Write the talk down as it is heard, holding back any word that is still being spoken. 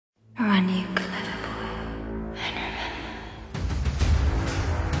Run, you clever boy.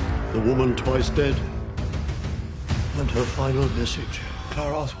 The woman twice dead. And her final message.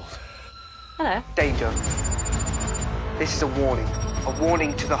 Clara Oswald. Hello. Danger. This is a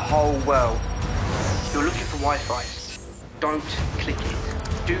warning to the whole world. You're looking for Wi-Fi. Don't click it.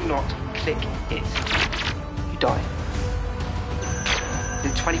 Do not click it. You die.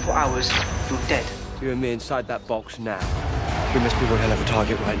 In 24 hours, you're dead. You and me inside that box now. We must be one hell of a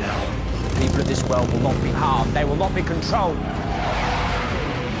target right now. The people of this world will not be harmed. They will not be controlled.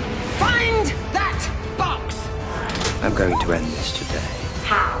 Find that box! I'm going to end this today.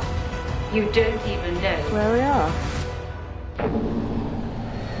 How? You don't even know Where we are.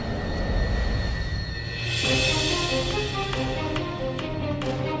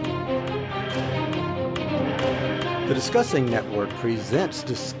 The Discussing Network presents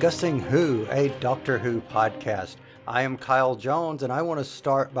Discussing Who, a Doctor Who podcast. I am Kyle Jones, and I want to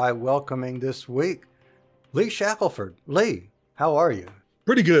start by welcoming this week Lee Shackelford. Lee, how are you?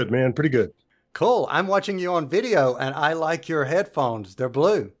 Pretty good, man. Pretty good. Cool. I'm watching you on video, and I like your headphones. They're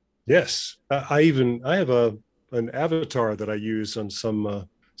blue. Yes, I have an avatar that I use on some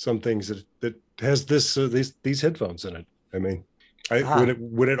things that has these headphones in it. I mean,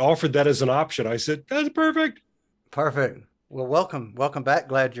 when it offered that as an option, I said that's perfect. Perfect. Well, welcome back.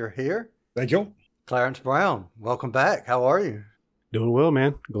 Glad you're here. Thank you. Clarence Brown, welcome back. How are you? Doing well,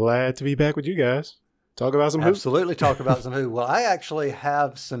 man. Glad to be back with you guys. Talk about some Who. Absolutely, talk about some Who. Well, I actually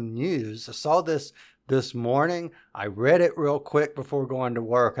have some news. I saw this morning. I read it real quick before going to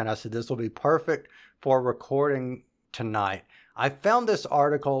work, and I said this will be perfect for recording tonight. I found this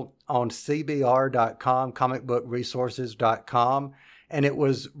article on CBR.com, comicbookresources.com, and it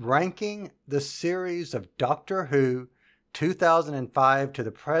was ranking the series of Doctor Who 2005 to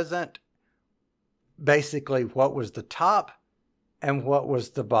the present, basically what was the top and what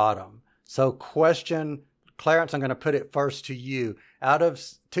was the bottom. So question, Clarence, I'm going to put it first to you. Out of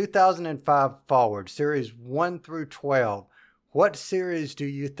 2005 forward, series 1 through 12, what series do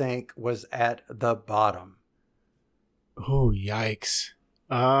you think was at the bottom? Oh, yikes.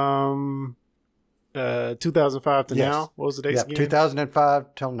 2005 to now? What was the dates again?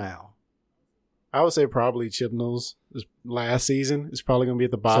 2005 till now. I would say probably Chibnall's last season is probably going to be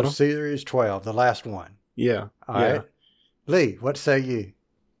at the bottom. So series 12, the last one. Yeah. All right. Lee, what say you?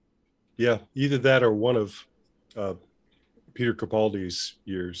 Yeah, either that or one of Peter Capaldi's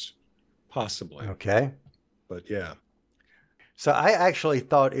years, possibly. Okay. But yeah. So I actually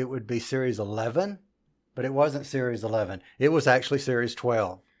thought it would be series 11, but it wasn't series 11. It was actually series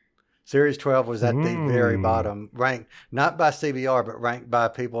 12. Series 12 was at the very bottom, ranked not by CBR, but ranked by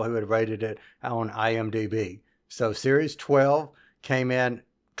people who had rated it on IMDb. So series 12 came in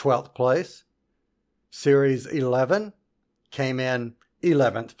 12th place. Series 11 came in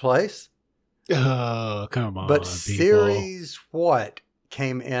 11th place. Oh, come on. But people. series what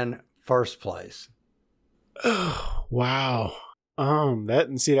came in first place? Oh, wow.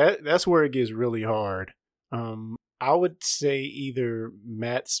 That's where it gets really hard. I would say either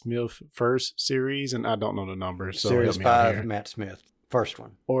Matt Smith first series, and I don't know the numbers. So series 5, Matt Smith, first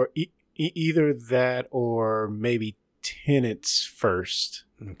one. Or either that or maybe Tennant's first.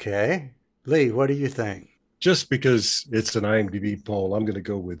 Okay. Lee, what do you think? Just because it's an IMDb poll, I'm going to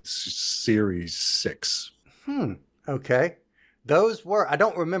go with series 6. Okay. Those were, I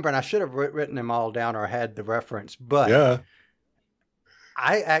don't remember, and I should have written them all down or had the reference, but yeah,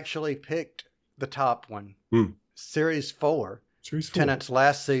 I actually picked the top one. Series 4. Tennant's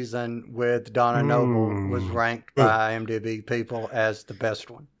last season with Donna Noble was ranked by IMDb people as the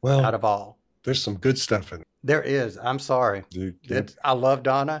best one out of all. There's some good stuff in it. There is. I'm sorry. I love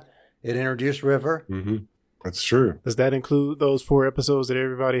Donna. It introduced River. Mm-hmm. That's true. Does that include those 4 episodes that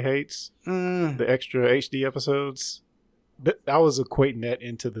everybody hates? The extra HD episodes? But I was equating that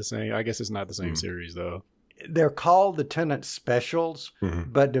into the same. I guess it's not the same series, though. They're called the Tennant specials,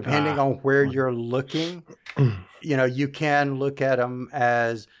 but depending on where you're looking, you can look at them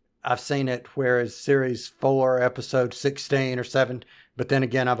as, I've seen it where it's series 4, episode 16 or 7. But then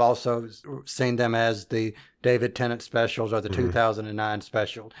again, I've also seen them as the David Tennant specials or the 2009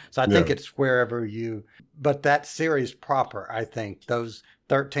 special. So I think it's wherever but that series proper, I think, those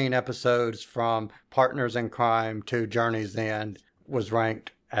 13 episodes from Partners in Crime to Journey's End was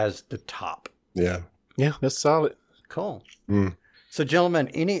ranked as the top. Yeah. Yeah, that's solid. Cool. So, gentlemen,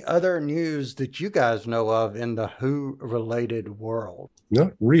 any other news that you guys know of in the Who-related world?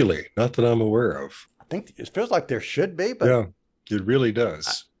 Not really. Not that I'm aware of. I think it feels like there should be, but yeah, it really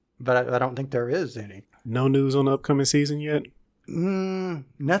does. But I don't think there is any. No news on the upcoming season yet?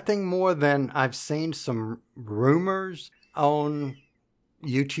 Nothing more than I've seen some rumors on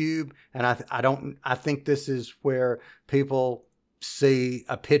YouTube, and I think this is where people see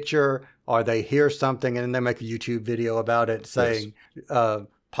a picture or they hear something and then they make a YouTube video about it saying,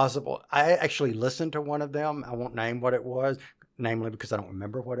 possible. I actually listened to one of them. I won't name what it was, namely because I don't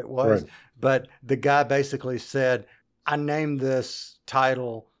remember what it was. Right. But the guy basically said, I named this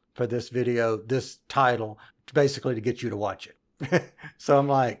title for this video, this title, basically to get you to watch it. So I'm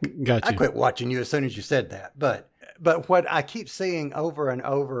like, I quit watching you as soon as you said that. But what I keep seeing over and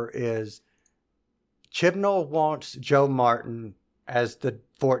over is Chibnall wants Joe Martin as the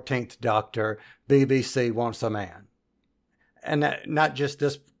 14th Doctor. BBC wants a man. And that, not just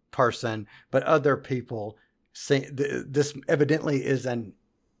this person, but other people. This evidently is a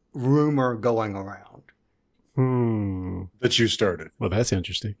rumor going around. That you started. Well, that's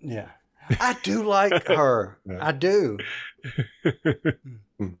interesting. Yeah. I do like her. Yeah. I do.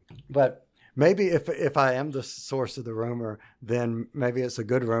 But maybe if I am the source of the rumor, then maybe it's a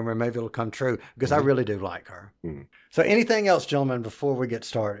good rumor. Maybe it'll come true because I really do like her. So anything else, gentlemen, before we get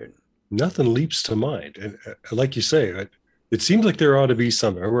started? Nothing leaps to mind. And like you say, it seems like there ought to be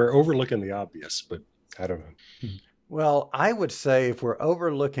something. We're overlooking the obvious, but I don't know. Well, I would say if we're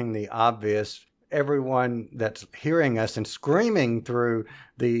overlooking the obvious, everyone that's hearing us and screaming through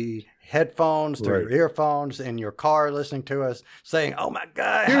the headphones, through your earphones, in your car listening to us, saying, oh my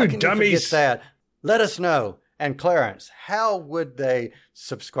God, how can you forget that? Let us know. And Clarence, how would they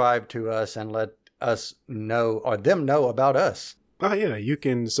subscribe to us and let us know or them know about us? Oh, yeah. You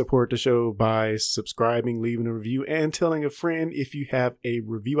can support the show by subscribing, leaving a review, and telling a friend. If you have a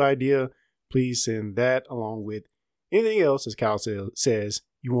review idea, please send that along with anything else, as Kyle says,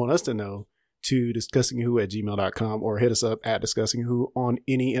 you want us to know, to discussingwho@gmail.com or hit us up at discussingwho on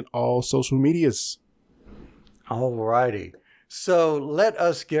any and all social medias. All righty. So let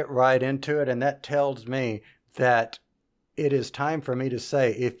us get right into it. And that tells me that it is time for me to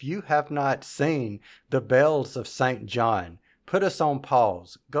say, if you have not seen The Bells of St. John, put us on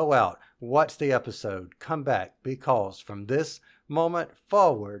pause, go out, watch the episode, come back, because from this moment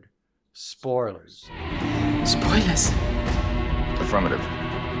forward, spoilers. Spoilers. Affirmative.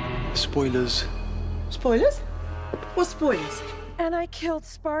 Spoilers. Spoilers? What spoilers? And I killed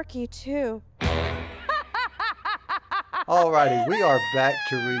Sparky too. Alrighty, we are back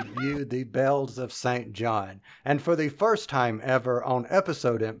to review The Bells of St. John. And for the first time ever on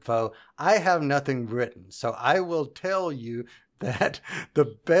episode info, I have nothing written. So I will tell you that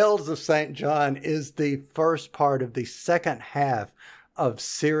The Bells of St. John is the first part of the second half of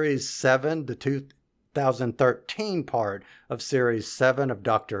Series 7, the 2013 part of Series 7 of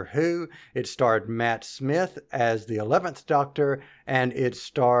Doctor Who. It starred Matt Smith as the 11th Doctor, and it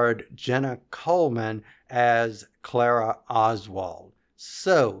starred Jenna Coleman as Clara Oswald.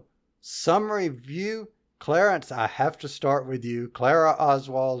 So, summary view. Clarence, I have to start with you. Clara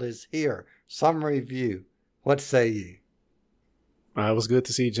Oswald is here. Summary view. What say you? It was good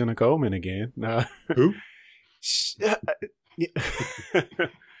to see Jenna Coleman again. Who?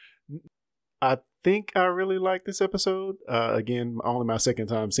 I think I really like this episode. Again, only my second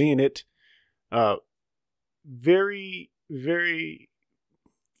time seeing it. Very, very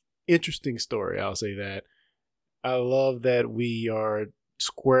interesting story, I'll say that. I love that we are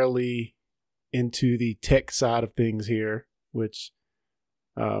squarely into the tech side of things here, which,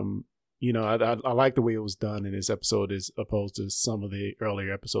 I like the way it was done in this episode as opposed to some of the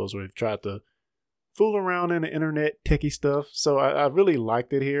earlier episodes where they've tried to fool around in the internet techie stuff. So I really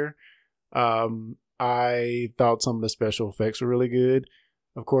liked it here. I thought some of the special effects were really good.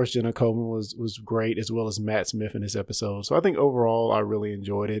 Of course, Jenna Coleman was great, as well as Matt Smith in this episode. So I think overall, I really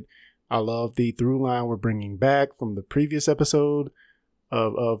enjoyed it. I love the through line we're bringing back from the previous episode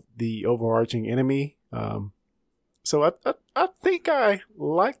of the overarching enemy. So I think I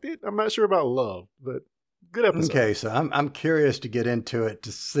liked it. I'm not sure about love, but good episode. Okay, so I'm curious to get into it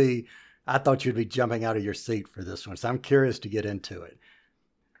to see. I thought you'd be jumping out of your seat for this one, so I'm curious to get into it.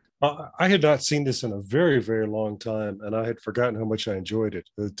 I had not seen this in a very, very long time, and I had forgotten how much I enjoyed it.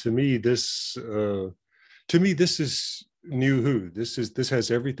 To me, this is New Who. This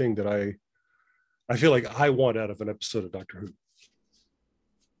has everything that I feel like I want out of an episode of Doctor Who.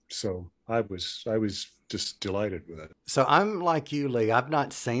 So I was just delighted with it. So I'm like you, Lee. I've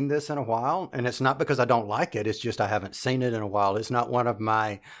not seen this in a while, and it's not because I don't like it. It's just I haven't seen it in a while. It's not one of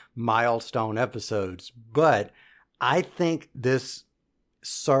my milestone episodes, but I think this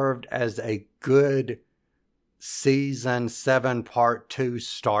served as a good season 7 part 2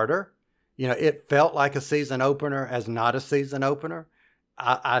 starter. It felt like a season opener as not a season opener.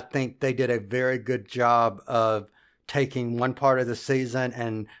 I think they did a very good job of taking one part of the season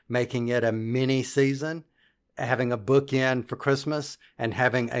and making it a mini season. having a bookend for Christmas and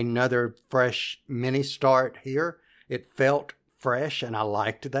having another fresh mini start here. It felt fresh, and I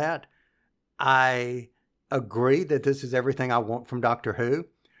liked that. I agree that this is everything I want from Doctor Who,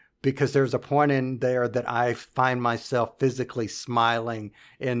 because there's a point in there that I find myself physically smiling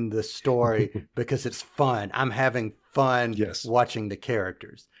in the story because it's fun. I'm having fun watching the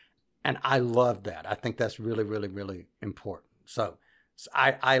characters. And I love that. I think that's really, really, really important. So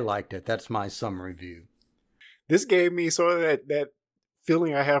I liked it. That's my summary view. This gave me sort of that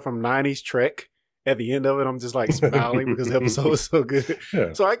feeling I have from 90s Trek. At the end of it, I'm just like smiling because the episode was so good.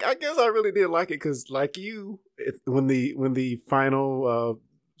 Yeah. So I guess I really did like it because, like you, when the final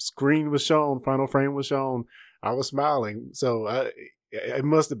screen was shown, final frame was shown, I was smiling. So it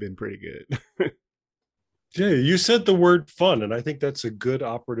must have been pretty good. Yeah, you said the word fun, and I think that's a good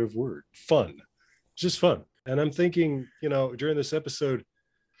operative word. Fun. Just fun. And I'm thinking, during this episode,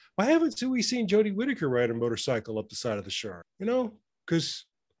 why haven't we seen Jodie Whittaker ride a motorcycle up the side of the shark? Because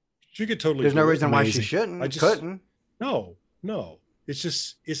she could totally. There's no reason why she shouldn't. Couldn't. No. It's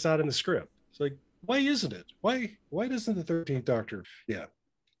just, it's not in the script. It's like, why isn't it? Why doesn't the 13th Doctor? Yeah.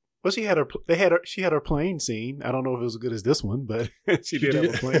 Well, she had her plane scene. I don't know if it was as good as this one, but she did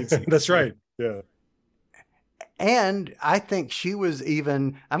have a plane scene. That's right. Yeah. And I think she was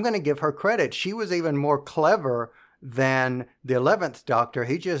even, I'm going to give her credit, she was even more clever than the 11th Doctor.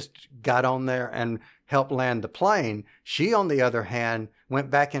 He just got on there and helped land the plane. She, on the other hand, went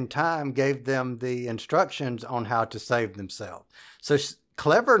back in time, gave them the instructions on how to save themselves. So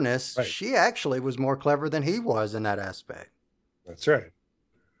cleverness, right. She actually was more clever than he was in that aspect. That's right.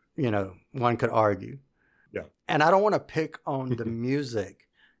 One could argue. Yeah. And I don't want to pick on the music,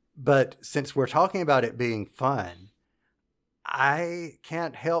 but since we're talking about it being fun, I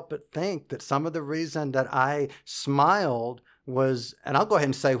can't help but think that some of the reason that I smiled was, and I'll go ahead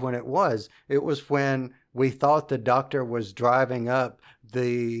and say when it was when we thought the Doctor was driving up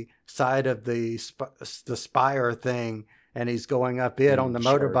the side of the spire thing, and he's going up it on the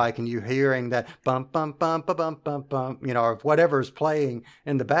motorbike, and you're hearing that bump, bump, bump, bump, bump, bump, or whatever's playing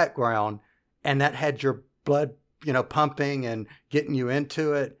in the background, and that had your blood, pumping and getting you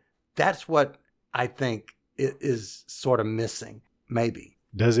into it. That's what I think it is sort of missing, maybe.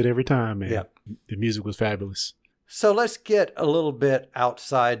 Does it every time, man. Yep. The music was fabulous. So let's get a little bit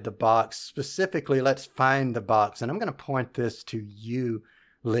outside the box. Specifically, let's find the box. And I'm going to point this to you,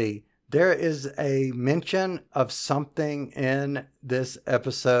 Lee. There is a mention of something in this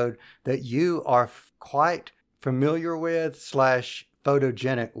episode that you are quite familiar with /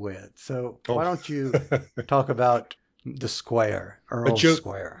 photogenic with. So why don't you talk about the square, Earl's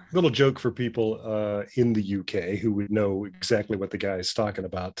Square? Little joke for people in the UK who would know exactly what the guy is talking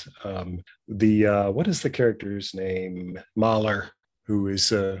about. What is the character's name? Mahler, who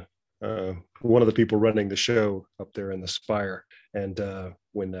is one of the people running the show up there in the spire. And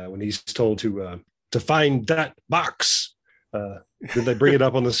when he's told to find that box, then they bring it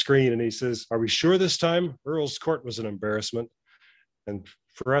up on the screen, and he says, "Are we sure this time? Earl's Court was an embarrassment." And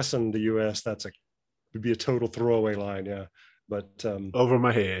for us in the US, would be a total throwaway line, yeah. But over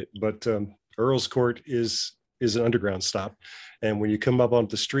my head. But Earl's Court is an underground stop, and when you come up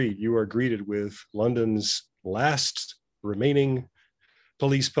onto the street, you are greeted with London's last remaining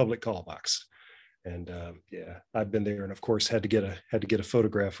police public call box. And I've been there, and of course had to get a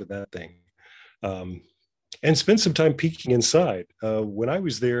photograph with that thing, and spend some time peeking inside. When I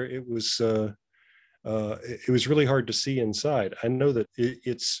was there, it was really hard to see inside. I know that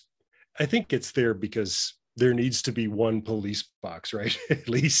I think it's there because there needs to be one police box, right? At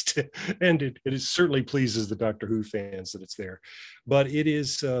least, and it certainly pleases the Doctor Who fans that it's there. But it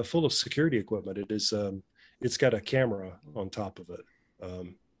is full of security equipment. It is. It's got a camera on top of it.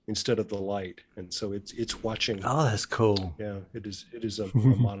 Instead of the light, and so it's watching. Oh, that's cool. Yeah, it is a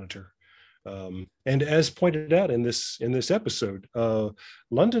monitor. And as pointed out in this episode,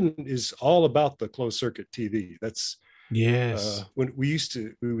 London is all about the closed circuit TV. That's when we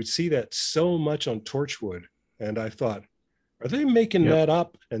would see that so much on Torchwood, and I thought, are they making that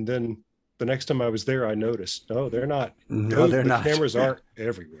up? And then the next time I was there, I noticed, no, they're not. No, they're not. Cameras are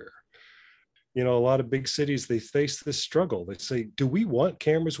everywhere. A lot of big cities, they face this struggle. They say, do we want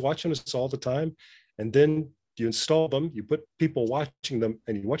cameras watching us all the time? And then you install them, you put people watching them,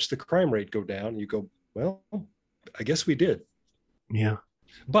 and you watch the crime rate go down. And you go, well, I guess we did. Yeah.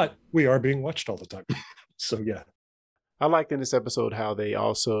 But we are being watched all the time. So, yeah. I liked in this episode how they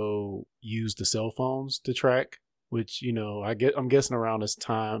also used the cell phones to track, which, I'm guessing around this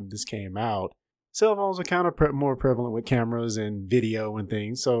time this came out, cell phones are kind of more prevalent with cameras and video and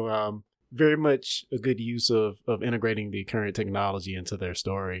things. So, very much a good use of integrating the current technology into their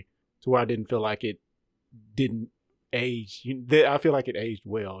story, to where I didn't feel like it didn't age. I feel like it aged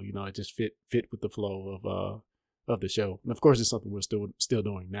well. It just fit with the flow of the show. And of course, it's something we're still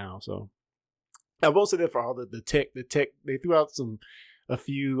doing now. So I will say that for all the tech, they threw out a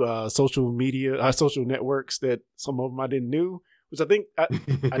few social networks that some of them I didn't know, which I think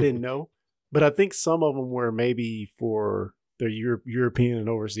I didn't know, but I think some of them were maybe for their European and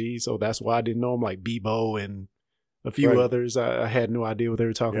overseas. So that's why I didn't know them, like Bebo and a few others. I had no idea what they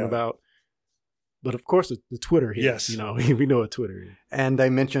were talking about. But of course, the Twitter hit. Yes. We know what Twitter is. And they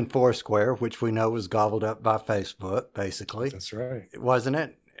mentioned Foursquare, which we know was gobbled up by Facebook, basically. That's right. Wasn't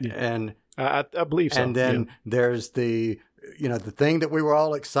it? Yeah. And I believe so. And then there's the thing that we were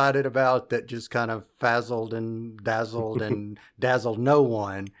all excited about that just kind of fazzled and dazzled and dazzled no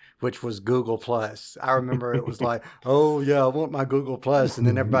one, which was Google Plus. I remember it was like, oh yeah, I want my Google Plus. And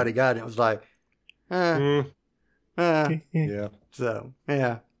then everybody got it. It was like, yeah. So,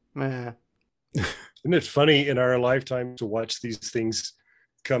 yeah. Isn't it funny in our lifetime to watch these things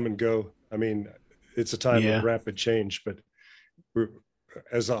come and go? I mean, it's a time of rapid change, but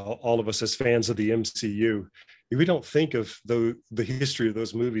as all of us as fans of the MCU, we don't think of the history of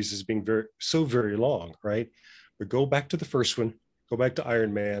those movies as being very long, right? But go back to the first one, go back to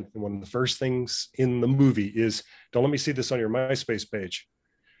Iron Man, and one of the first things in the movie is, don't let me see this on your MySpace page.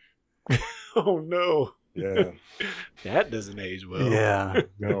 Oh no. Yeah. That doesn't age well. Yeah.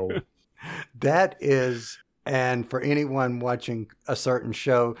 No. That is, and for anyone watching a certain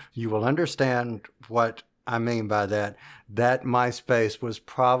show, you will understand what I mean by that. That MySpace was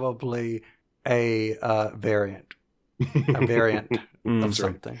probably a variant of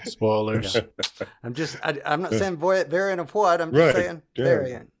something. Spoilers. I'm not saying variant of what, I'm just saying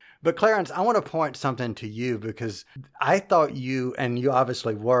variant. But Clarence, I want to point something to you because I thought you, and you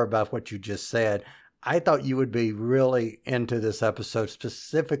obviously were about what you just said, I thought you would be really into this episode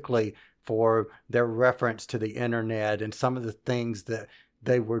specifically for their reference to the internet and some of the things that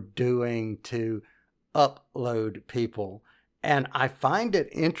they were doing to upload people. And I find it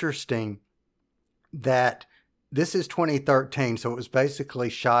interesting that this is 2013, so it was basically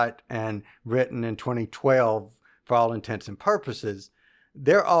shot and written in 2012 for all intents and purposes.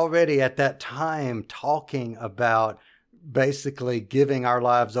 They're already at that time talking about basically giving our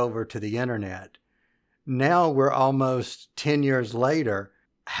lives over to the internet. Now we're almost 10 years later.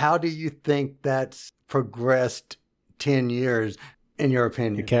 How do you think that's progressed 10 years, in your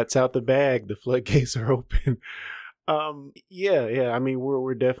opinion? The cat's out the bag. The floodgates are open. Yeah. I mean,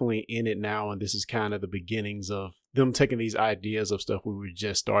 we're definitely in it now, and this is kind of the beginnings of them taking these ideas of stuff we were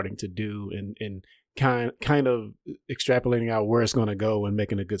just starting to do and kind of extrapolating out where it's going to go and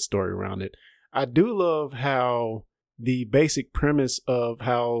making a good story around it. I do love how the basic premise of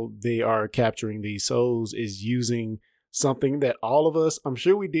how they are capturing these souls is using something that all of us, I'm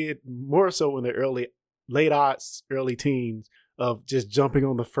sure we did more so in the late aughts, early teens, of just jumping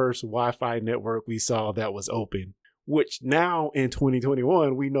on the first Wi-Fi network we saw that was open, which now in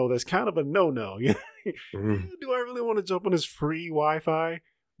 2021, we know that's kind of a no-no. Do I really want to jump on this free Wi-Fi?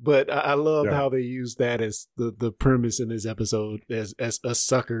 But I love how they use that as the premise in this episode as us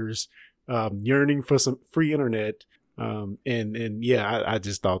suckers yearning for some free internet. I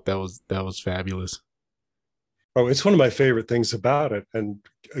just thought that was fabulous. Oh, it's one of my favorite things about it. And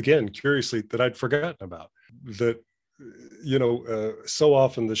again, curiously, that I'd forgotten about. That, so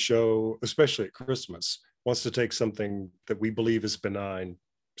often the show, especially at Christmas, wants to take something that we believe is benign,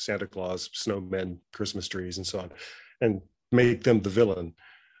 Santa Claus, snowmen, Christmas trees, and so on, and make them the villain.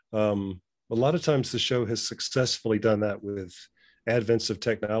 A lot of times the show has successfully done that with advents of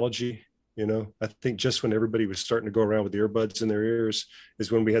technology. I think just when everybody was starting to go around with earbuds in their ears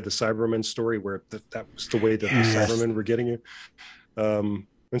is when we had the Cybermen story where that was the way that the Cybermen were getting you. And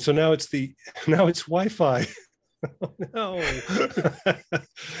so now it's Wi-Fi. Oh, no.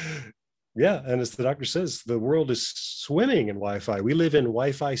 Yeah. And as the doctor says, the world is swimming in Wi-Fi. We live in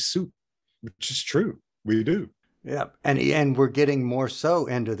Wi-Fi soup, which is true. We do. Yeah. And we're getting more so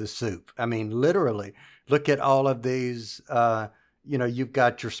into the soup. I mean, literally, look at all of these, you've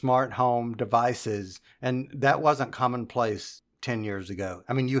got your smart home devices, and that wasn't commonplace 10 years ago.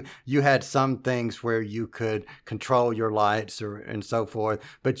 I mean, you had some things where you could control your lights and so forth,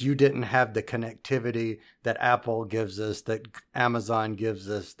 but you didn't have the connectivity that Apple gives us, that Amazon gives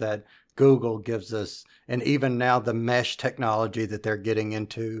us, that Google gives us, and even now the mesh technology that they're getting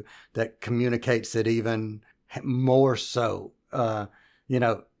into that communicates it even more so.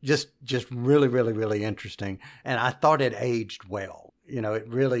 Just really, really, really interesting. And I thought it aged well. It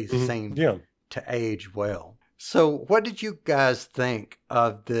really seemed to age well. So what did you guys think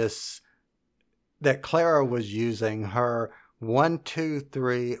of this, that Clara was using her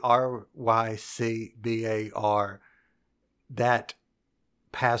 123 RYCBAR, that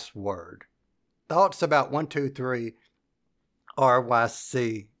password. Thoughts about 123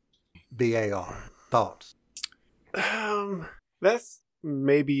 RYCBAR. Thoughts? That's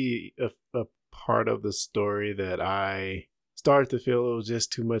maybe a part of the story that I started to feel it was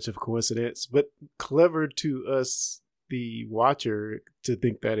just too much of a coincidence, but clever to us, the watcher, to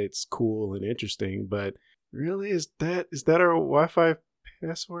think that it's cool and interesting. But really, is that our Wi-Fi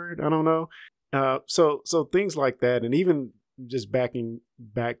password? I don't know. So things like that, and even just backing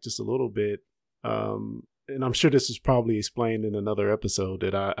back just a little bit, and I'm sure this is probably explained in another episode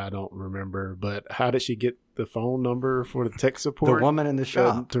that I don't remember, but how did she get the phone number for the tech support? The woman in the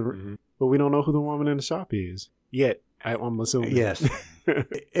shop. But we don't know who the woman in the shop is yet. I'm assuming. Yes.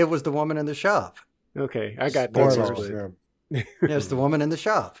 It was the woman in the shop. Okay, I got spoilers. Yeah. Yes, the woman in the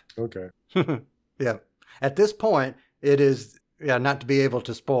shop. Okay. Yeah. At this point, it is not to be able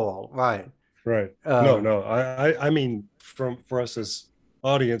to spoil. Right. Right. No. I mean, for us as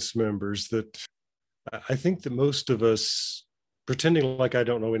audience members, that I think that most of us, pretending like I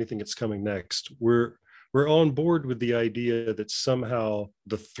don't know anything that's coming next, we're on board with the idea that somehow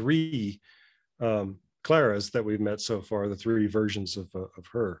the three Claras that we've met so far, the three versions of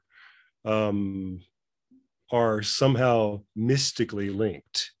her, are somehow mystically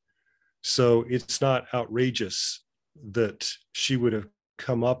linked. So it's not outrageous that she would have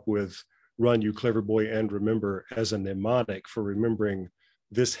come up with "Run, you clever boy, and remember" as a mnemonic for remembering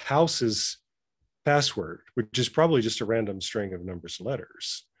this house's password, which is probably just a random string of numbers and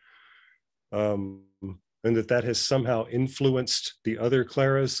letters. And that has somehow influenced the other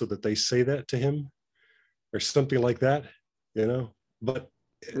Claras so that they say that to him or something like that, but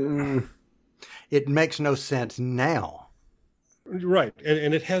it makes no sense now. Right.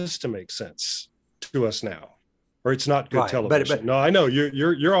 And it has to make sense to us now, or it's not good right. television. But no, I know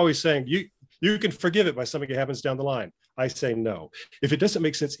you're always saying you can forgive it by something that happens down the line. I say no. If it doesn't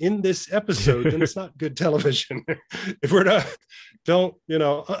make sense in this episode, then it's not good television. If we're not,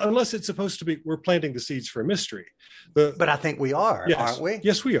 unless it's supposed to be, we're planting the seeds for a mystery. But I think we are, yes, aren't we?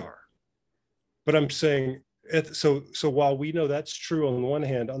 Yes, we are. But I'm saying, so while we know that's true on one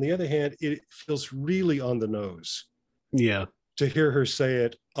hand, on the other hand, it feels really on the nose. Yeah. To hear her say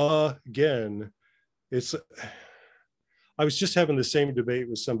it again, I was just having the same debate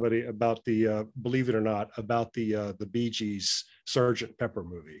with somebody about believe it or not, about the Bee Gees Sgt. Pepper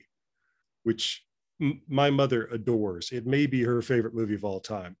movie, which my mother adores. It may be her favorite movie of all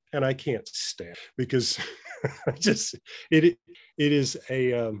time, and I can't stand it because it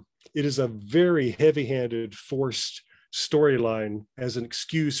is a very heavy-handed, forced storyline as an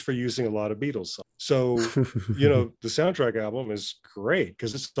excuse for using a lot of Beatles songs. So, the soundtrack album is great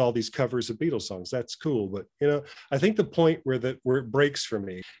because it's all these covers of Beatles songs. That's cool. But, I think the point where it breaks for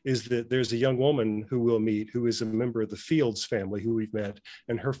me is that there's a young woman who we'll meet who is a member of the Fields family who we've met.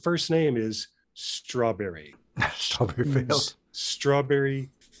 And her first name is Strawberry. Strawberry Field. Strawberry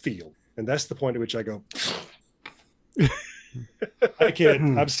Field. And that's the point at which I go, I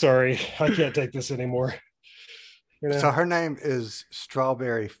can't, I'm sorry. I can't take this anymore. So her name is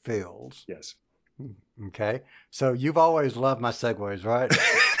Strawberry Fields. Yes. Okay. So you've always loved my segues, right?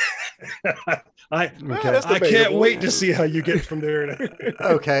 I can't wait to see how you get from there.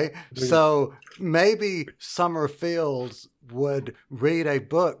 Okay. So maybe Summer Fields would read a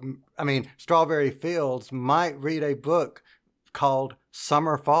book. I mean, Strawberry Fields might read a book called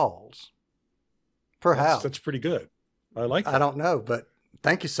Summer Falls. Perhaps. That's pretty good. I like that. I don't know, but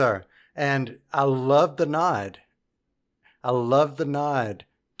thank you, sir. And I love the nod.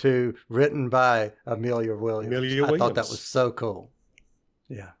 To written by Amelia Williams. I thought that was so cool.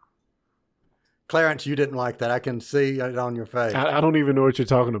 Yeah. Clarence, you didn't like that. I can see it on your face. I don't even know what you're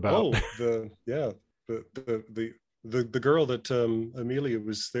talking about. Oh, the girl that Amelia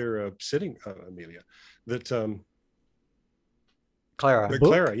was there sitting.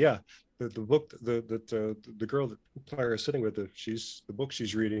 Clara, yeah. The book that the girl that Clara is sitting with, the book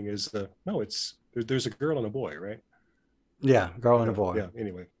she's reading is there's a girl and a boy, right? Yeah, girl and a boy. Yeah.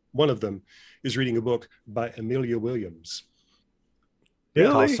 Anyway, one of them is reading a book by Amelia Williams.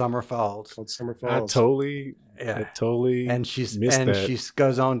 Really? Called Summer Falls. I totally. And she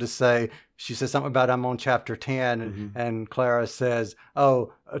goes on to say, she says something about I'm on chapter 10, and Clara says,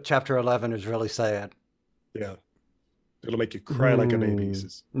 "Oh, chapter 11 is really sad." Yeah, it'll make you cry like a baby.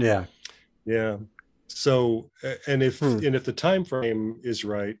 Yeah, yeah. So, and if the time frame is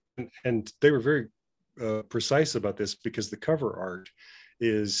right, and they were very precise about this because the cover art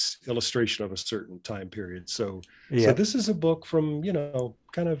is illustration of a certain time period. So this is a book from,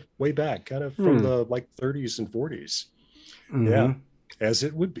 kind of way back, kind of from the 30s and 40s. Yeah, as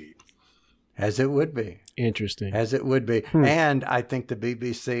it would be. As it would be. Interesting. As it would be. And I think the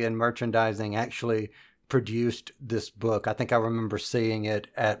BBC and merchandising actually produced this book. I think I remember seeing it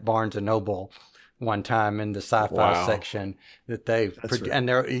at Barnes & Noble one time in the sci-fi section that and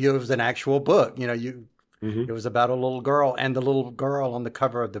there it was an actual book. You know, it was about a little girl, and the little girl on the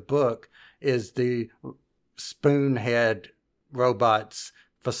cover of the book is the spoonhead robot's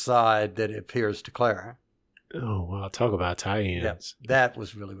facade that appears to Clara. Oh, wow. Talk about tie-ins. Yep. That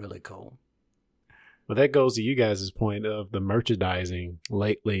was really, really cool. Well, that goes to you guys' point of the merchandising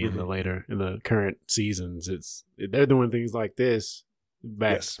lately in the current seasons. They're doing things like this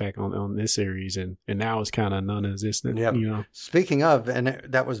back on this series, and now it's kind of non-existent. Yeah. You know. Speaking of, and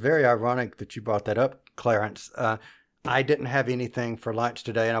that was very ironic that you brought that up, Clarence. I didn't have anything for lunch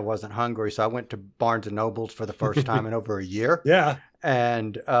today, and I wasn't hungry, so I went to Barnes and Nobles for the first time in over a year. Yeah.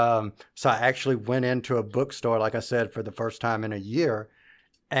 And so I actually went into a bookstore, like I said, for the first time in a year,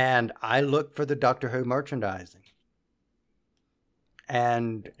 and I looked for the Doctor Who merchandising.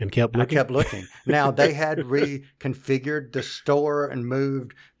 And kept looking? I kept looking. Now, they had reconfigured the store and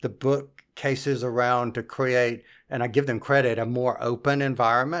moved the bookcases around to create, and I give them credit, a more open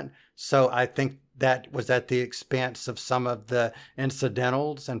environment. So I think that was at the expense of some of the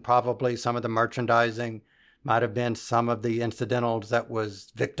incidentals, and probably some of the merchandising might have been some of the incidentals that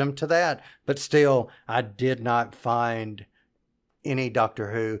was victim to that. But still, I did not find any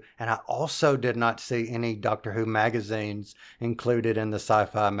Doctor Who, and I also did not see any Doctor Who magazines included in the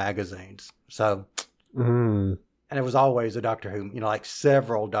sci-fi magazines. So, and it was always a Doctor Who, like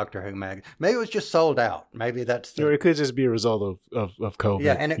several Doctor Who magazines. Maybe it was just sold out. Maybe that's or it could just be a result of COVID.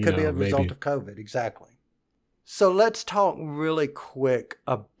 Yeah, and it could be a result of COVID. Exactly. So let's talk really quick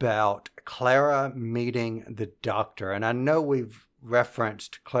about Clara meeting the Doctor. And I know we've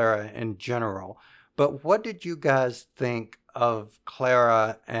referenced Clara in general, but what did you guys think of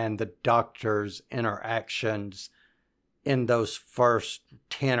Clara and the Doctor's interactions in those first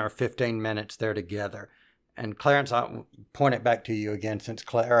 10 or 15 minutes they're together? And Clarence, I'll point it back to you again, since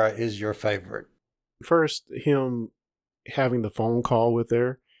Clara is your favorite. First, him having the phone call with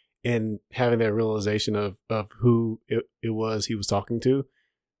her and having that realization of who it was he was talking to,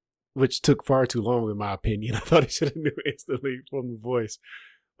 which took far too long in my opinion. I thought he should have knew instantly from the voice.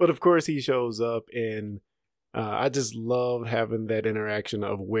 But of course he shows up, and I just love having that interaction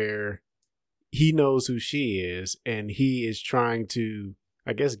of where he knows who she is, and he is trying to,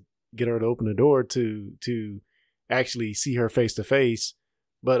 I guess, get her to open the door to actually see her face to face.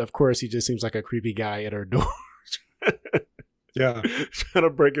 But of course he just seems like a creepy guy at her door. Yeah. Trying to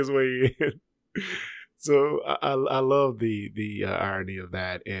break his way in. So I love the irony of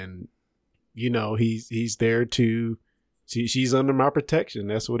that. And, he's there to, she's under my protection.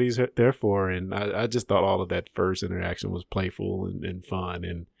 That's what he's there for. And I just thought all of that first interaction was playful and fun.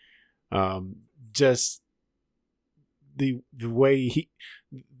 And just the way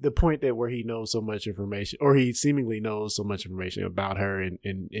the point that where he knows so much information, or he seemingly knows so much information about her,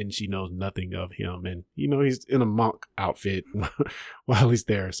 and she knows nothing of him. And, he's in a monk outfit while he's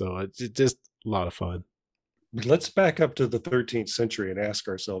there. So it's just a lot of fun. Let's back up to the 13th century and ask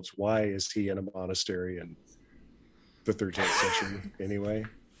ourselves, why is he in a monastery in the 13th century anyway?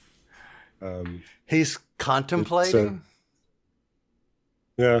 He's contemplating.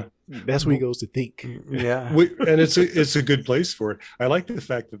 Yeah. That's where he goes to think. Yeah. And it's a good place for it. I like the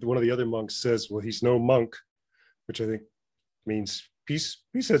fact that one of the other monks says, well, he's no monk, which I think means he's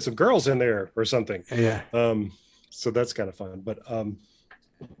had some girls in there or something. Yeah. So that's kind of fun. But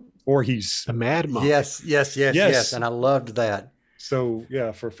or he's a mad monk. Yes. And I loved that. So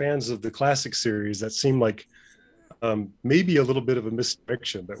yeah, for fans of the classic series, that seemed like maybe a little bit of a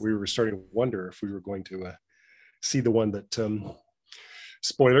misdirection, that we were starting to wonder if we were going to see the one that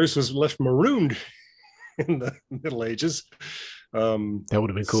spoilers, was left marooned in the Middle Ages. That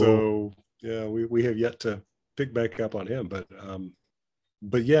would have been cool. So yeah, we have yet to pick back up on him,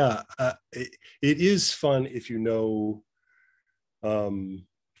 but yeah, it is fun if you know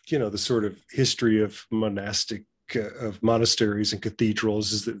the sort of history of of monasteries and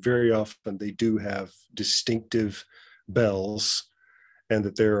cathedrals, is that very often they do have distinctive bells, and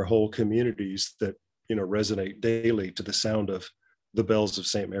that there are whole communities that resonate daily to the sound of the bells of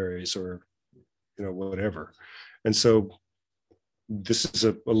St. Mary's, or whatever. And so this is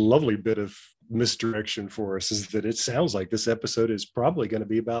a lovely bit of misdirection for us, is that it sounds like this episode is probably going to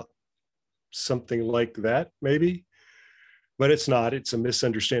be about something like that, maybe, but it's not. It's a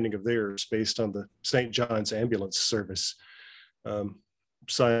misunderstanding of theirs based on the St. John's ambulance service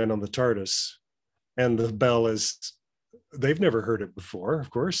sign on the TARDIS, and the bell is, they've never heard it before, of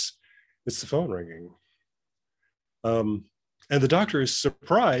course. It's the phone ringing. And the doctor is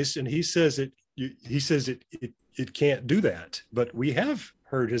surprised, and he says it can't do that. But we have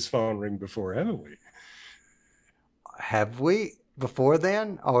heard his phone ring before, haven't we? Have we before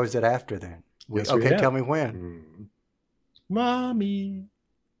then, or is it after then? Yes, okay, tell me when. Mommy.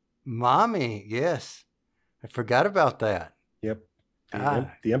 Yes. I forgot about that. Yep.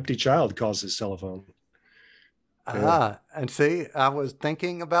 The empty child calls his telephone. And see, I was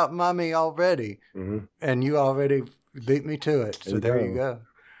thinking about Mommy already, and you already beat me to it. So there you go.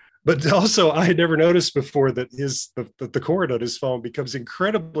 But also, I had never noticed before that the cord on his phone becomes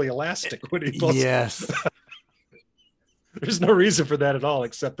incredibly elastic when he pulls. Yes. There's no reason for that at all,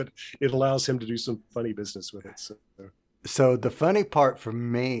 except that it allows him to do some funny business with it. So the funny part for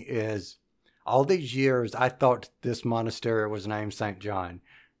me is all these years I thought this monastery was named St. John.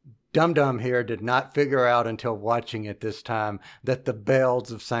 Dum Dum here did not figure out until watching it this time that the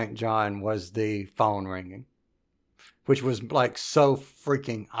bells of St. John was the phone ringing, which was like so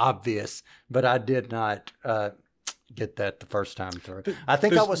freaking obvious, but I did not get that the first time through. I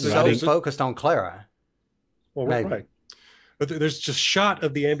think I was so focused on Clara. Well, right. But there's just a shot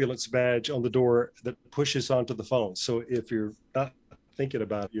of the ambulance badge on the door that pushes onto the phone. So if you're not thinking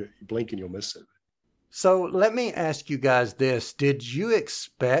about it, you blink and you'll miss it. So let me ask you guys this. Did you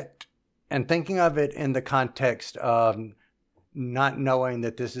expect, and thinking of it in the context of not knowing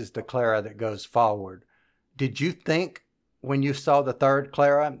that this is the Clara that goes forward, did you think when you saw the third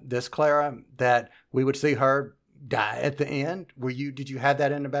Clara, this Clara, that we would see her die at the end? Did you have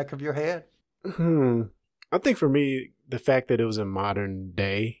that in the back of your head? I think for me, the fact that it was in modern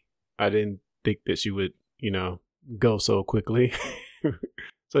day, I didn't think that she would, go so quickly.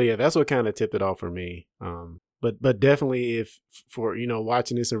 So yeah, that's what kind of tipped it off for me. But definitely if for,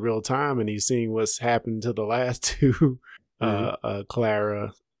 watching this in real time and he's seeing what's happened to the last two,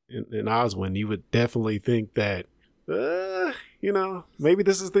 Clara and Oswin, you would definitely think that, maybe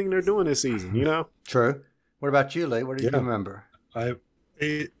this is the thing they're doing this season, True. What about you, Lee? What do you remember? I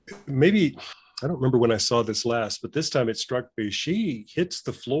don't remember when I saw this last, but this time it struck me. She hits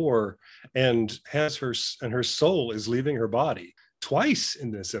the floor and her soul is leaving her body twice in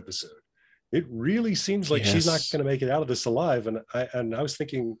this episode. It really seems like she's not going to make it out of this alive. And I was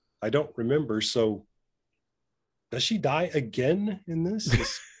thinking, I don't remember. So does she die again in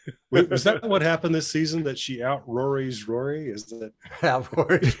this? Was that what happened this season, that she out Rory's Rory? Is that out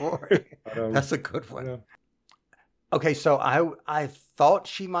Rory's Rory? That's a good one. Okay, so I thought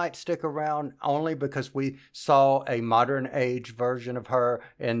she might stick around only because we saw a modern age version of her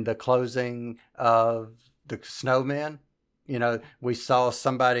in the closing of The Snowmen. We saw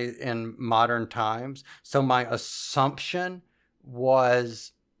somebody in modern times. So my assumption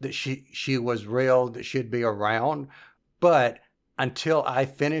was that she was real, that she'd be around. But until I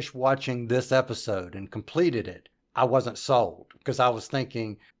finished watching this episode and completed it, I wasn't sold, because I was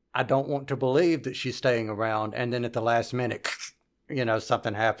thinking, I don't want to believe that she's staying around, and then at the last minute,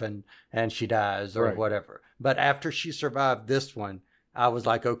 something happened and she dies or whatever. But after she survived this one, I was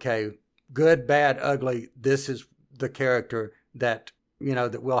like, okay, good, bad, ugly, this is the character that,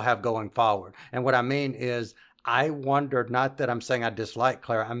 that we'll have going forward. And what I mean is, I wondered, not that I'm saying I dislike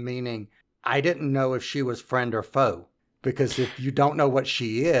Clara, I'm meaning I didn't know if she was friend or foe. Because if you don't know what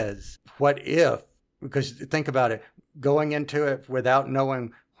she is, what if? Because think about it, going into it without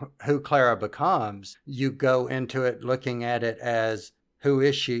knowing who Clara becomes, you go into it looking at it as, who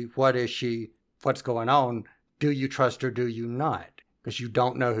is she? What's going on? Do you trust her? Do you not? Because you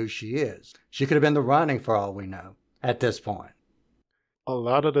don't know who she is. She could have been the Running for all we know at this point. A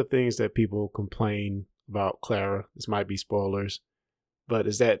lot of the things that people complain about Clara, this might be spoilers, but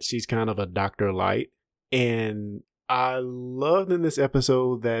is that she's kind of a Dr. Light. And I loved in this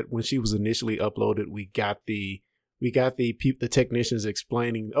episode that when she was initially uploaded, we got the technicians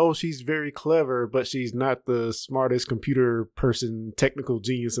explaining, oh, she's very clever, but she's not the smartest computer person, technical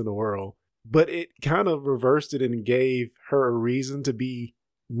genius in the world. But it kind of reversed it and gave her a reason to be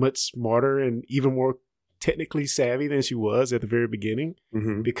much smarter and even more technically savvy than she was at the very beginning,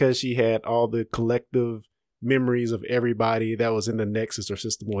 because she had all the collective memories of everybody that was in the Nexus or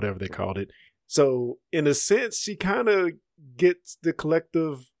system, whatever they called it. So in a sense, she kind of gets the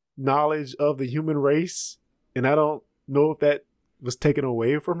collective knowledge of the human race. And I don't know if that was taken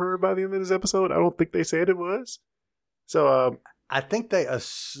away from her by the end of this episode. I don't think they said it was. So I think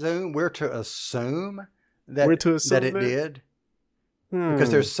we're to assume that it did. Because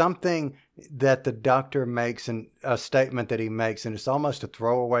there's something that the doctor makes, and a statement that he makes, and it's almost a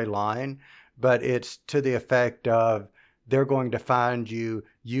throwaway line, but it's to the effect of, they're going to find you.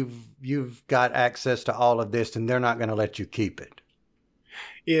 You've got access to all of this, and they're not going to let you keep it.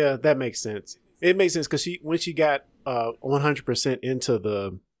 Yeah, that makes sense. It makes sense because when she got 100% into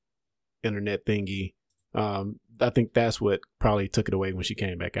the internet thingy. I think that's what probably took it away when she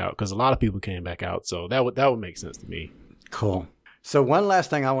came back out, because a lot of people came back out. So that would make sense to me. Cool. So one last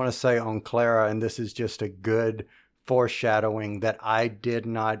thing I want to say on Clara, and this is just a good foreshadowing that I did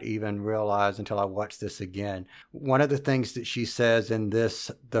not even realize until I watched this again. One of the things that she says in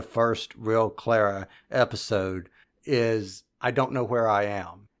the first real Clara episode is, I don't know where I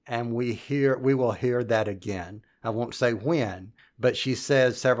am. And we will hear that again. I won't say when, but she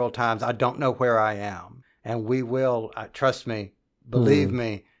says several times, I don't know where I am. And we will, trust me, believe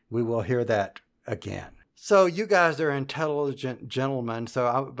me, we will hear that again. So you guys are intelligent gentlemen.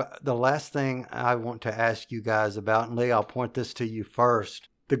 So the last thing I want to ask you guys about, and Lee, I'll point this to you first.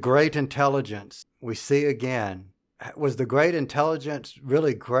 The great intelligence we see again. Was the great intelligence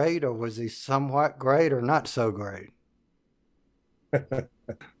really great, or was he somewhat great or not so great?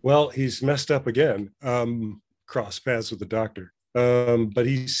 Well, he's messed up again. Cross paths with the doctor. But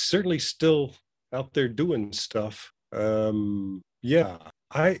he's certainly still out there doing stuff. Yeah,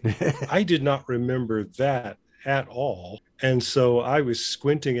 I did not remember that at all. And so I was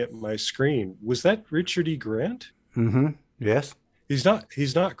squinting at my screen. Was that Richard E. Grant? Mm-hmm. Yes. He's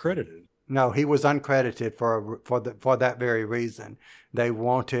not credited. No, he was uncredited for that very reason. They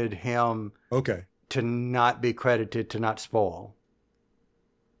wanted him to not be credited, to not spoil.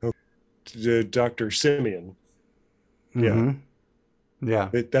 Dr. Simeon. Mm-hmm. Yeah.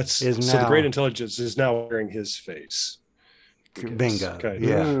 The great intelligence is now wearing his face. Bingo. Okay.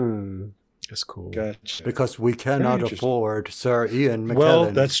 Yeah. That's cool. Gotcha. Because we cannot afford Sir Ian McKellen.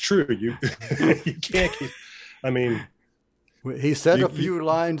 Well, that's true. You can't keep, I mean, he said a few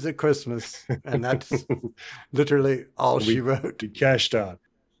lines at Christmas, and that's literally all she wrote. He cashed out.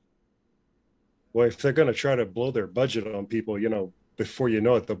 Well, if they're going to try to blow their budget on people, before you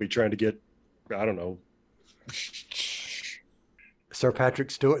know it, they'll be trying to get, I don't know, Sir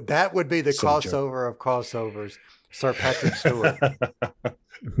Patrick Stewart. That would be the crossover of crossovers. Sir Patrick Stewart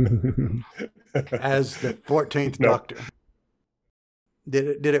as the 14th Doctor.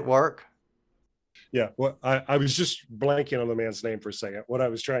 Did it work? Yeah. Well, I was just blanking on the man's name for a second. What I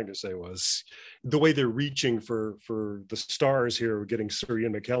was trying to say was the way they're reaching for the stars here, getting Sir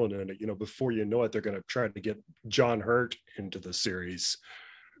Ian McKellen in it. Before you know it, they're going to try to get John Hurt into the series,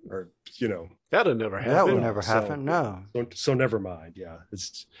 or that'll never happen. That will never happen. No. So never mind. Yeah,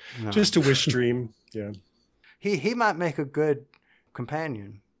 it's just a wish dream. Yeah. He might make a good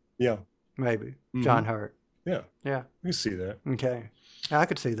companion. Yeah. Maybe. Mm-hmm. John Hurt. Yeah. Yeah. We can see that. Okay. Yeah, I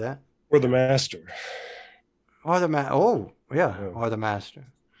could see that. Or the Master. Or the Or the Master.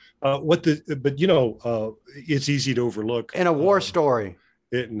 It's easy to overlook. In a war story.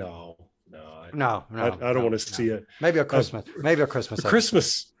 I don't want to see it. Maybe a Christmas.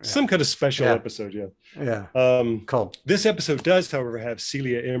 Some kind of special episode. Yeah. Cool. This episode does, however, have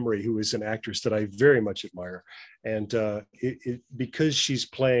Celia Emery, who is an actress that I very much admire, and because she's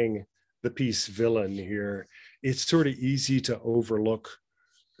playing the piece villain here, it's sort of easy to overlook.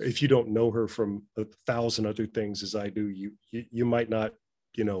 If you don't know her from 1,000 other things as I do, you might not,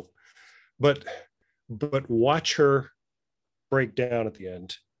 but watch her break down at the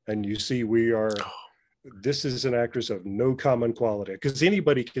end, and you see this is an actress of no common quality, because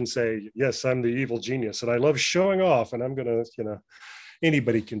anybody can say, yes, I'm the evil genius and I love showing off and I'm gonna,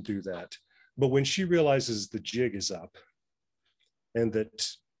 anybody can do that. But when she realizes the jig is up and that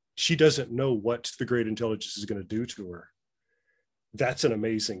she doesn't know what the great intelligence is going to do to her, that's an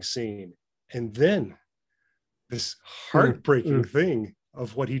amazing scene. And then this heartbreaking thing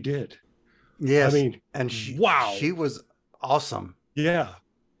of what he did. Yes. I mean, and she was awesome. Yeah.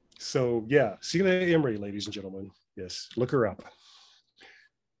 So yeah, Celia Emery, ladies and gentlemen. Yes, look her up.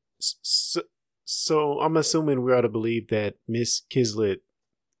 So I'm assuming we ought to believe that Miss Kislet,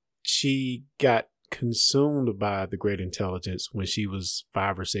 she got consumed by the great intelligence when she was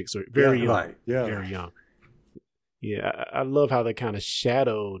 5 or 6 or very young. Right. Yeah. Very young. Yeah, I love how they kind of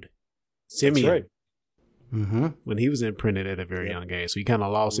shadowed Simeon. That's right. Mm-hmm. When he was imprinted at a very young age. So he kind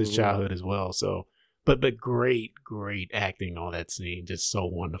of lost his childhood as well. So, but great acting on that scene. Just so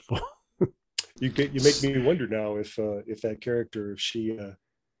wonderful. You make me wonder now if that character, if she,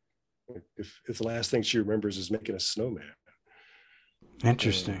 if the last thing she remembers is making a snowman.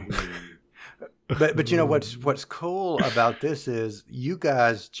 Interesting. But what's cool about this is you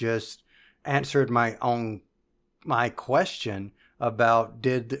guys just answered my question about,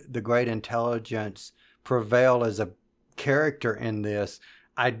 did the great intelligence prevail as a character in this?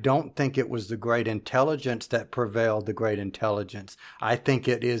 I don't think it was the great intelligence that prevailed the great intelligence. I think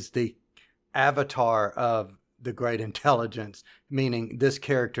it is the avatar of the great intelligence, meaning this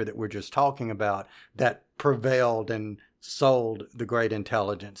character that we're just talking about, that prevailed and sold the great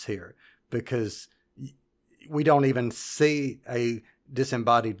intelligence here, because we don't even see a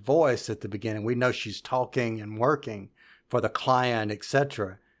disembodied voice at the beginning. We know she's talking and working for the client,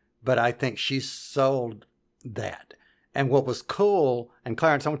 etc. But I think she sold that. And what was cool, and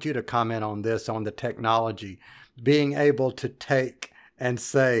Clarence, I want you to comment on this, on the technology, being able to take and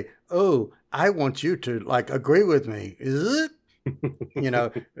say, oh, I want you to like agree with me. Is it?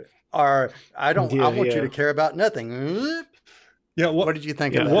 Or I want you to care about nothing. Yeah. What did you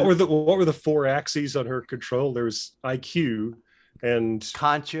think of that? What were the 4 axes on her control? There was IQ and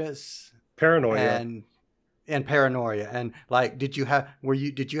conscious, paranoia, and paranoia. And like, did you have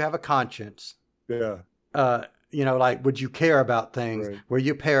a conscience? Yeah. Like, would you care about things? Right. Were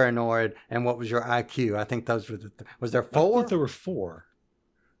you paranoid? And what was your IQ? I think those were was there 4? I thought there were 4.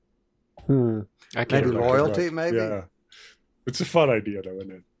 I can't maybe loyalty, maybe. Yeah. It's a fun idea, though,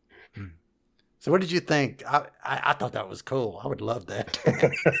 isn't it? So, what did you think? I thought that was cool. I would love that.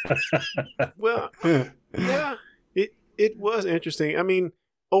 Well, yeah, it was interesting. I mean,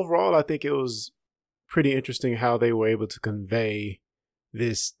 overall, I think it was pretty interesting how they were able to convey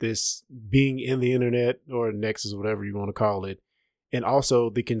this being in the internet or Nexus, whatever you want to call it, and also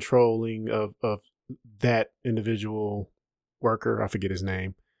the controlling of that individual worker. I forget his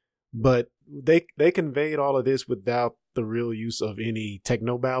name, but they conveyed all of this without the real use of any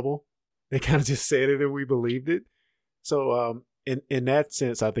technobabble. They kind of just said it and we believed it. So in that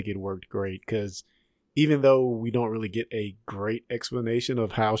sense, I think it worked great, because even though we don't really get a great explanation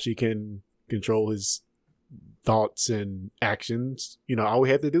of how she can control his thoughts and actions, all we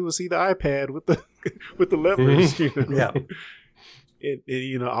had to do was see the iPad with the levers. Yeah.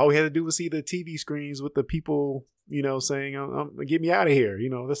 All we had to do was see the TV screens with the people, saying, "Get me out of here."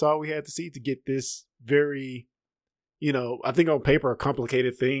 That's all we had to see to get this very, I think on paper a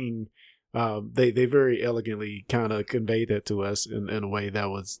complicated thing. They very elegantly kind of conveyed that to us in a way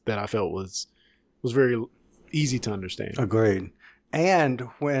that I felt was very easy to understand. Agreed. And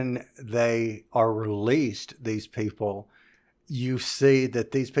when they are released, these people, you see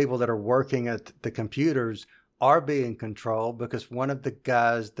that these people that are working at the computers are being controlled, because one of the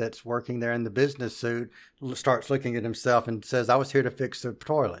guys that's working there in the business suit starts looking at himself and says, "I was here to fix the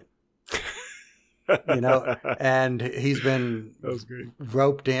toilet." And he's been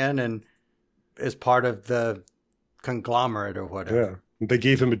roped in and is part of the conglomerate or whatever. Yeah. They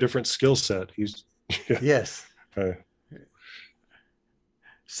gave him a different skill set. Yes.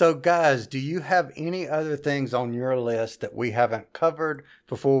 So, guys, do you have any other things on your list that we haven't covered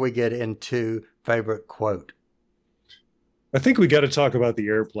before we get into favorite quote? I think we got to talk about the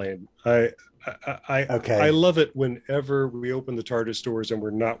airplane. I love it whenever we open the TARDIS doors and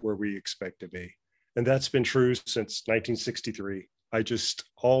we're not where we expect to be. And that's been true since 1963. I just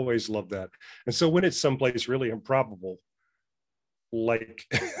always love that. And so when it's someplace really improbable, like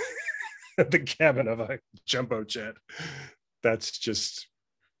the cabin of a jumbo jet, that's just,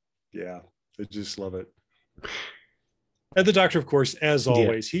 I just love it. And the Doctor, of course, as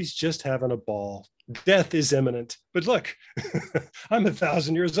always, he's just having a ball. Death is imminent. But look, I'm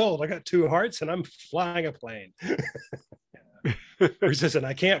 1,000 years old. I got 2 hearts and I'm flying a plane. Or he says, and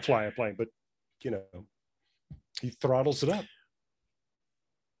I can't fly a plane, but, he throttles it up.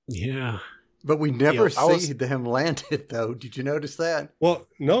 Yeah. But we never see them land it, though. Did you notice that? Well,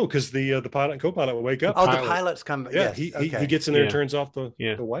 no, because the pilot and co-pilot will wake up. Oh, the pilots come. Yeah, yes. he gets in there and turns off the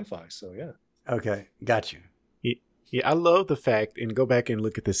Wi-Fi. So, yeah. Okay, got you. Yeah, I love the fact, and go back and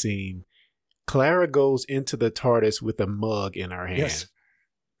look at the scene. Clara goes into the TARDIS with a mug in her hand. Yes.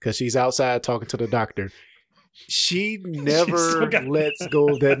 Because she's outside talking to the Doctor. She never lets go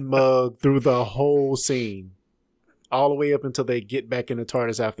of that mug through the whole scene. All the way up until they get back in the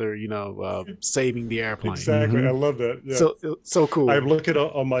TARDIS after, saving the airplane. Exactly. Mm-hmm. I love that. Yeah. So cool. I'm looking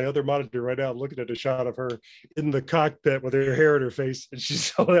on my other monitor right now. I'm looking at a shot of her in the cockpit with her hair in her face, and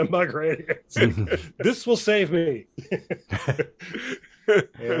she's holding that mug right here. This will save me.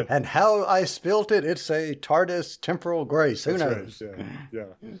 Yeah. And how I spilt it, it's a TARDIS temporal grace. Who knows? Right. Yeah.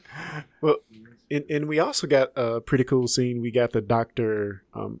 Well, and we also got a pretty cool scene. We got the Doctor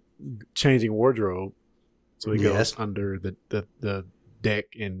changing wardrobe. So he goes under the deck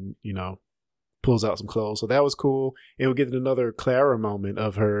and, pulls out some clothes. So that was cool. And we get another Clara moment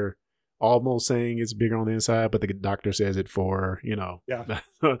of her almost saying it's bigger on the inside, but the Doctor says it for, Yeah.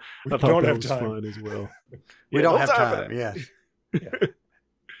 I thought that was fun as well. We don't have time. Yeah.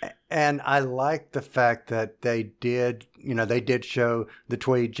 And I like the fact that they did show the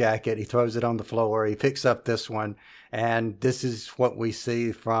tweed jacket. He throws it on the floor. He picks up this one. And this is what we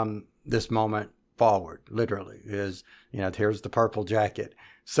see from this moment forward, literally, is, here's the purple jacket.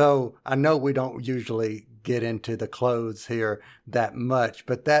 So I know we don't usually get into the clothes here that much,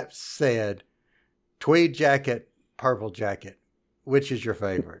 but that said, tweed jacket, purple jacket, which is your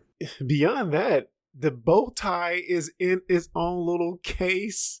favorite? Beyond that, the bow tie is in its own little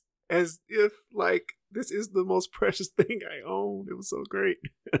case, as if like this is the most precious thing I own. It was so great.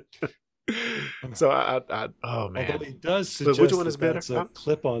 So I oh man. Although it does suggest which one is better? That's a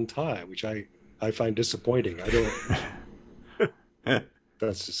clip-on tie, which I find disappointing. I don't.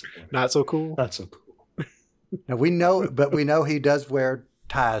 That's disappointing. Not so cool. Not so cool. Now we know he does wear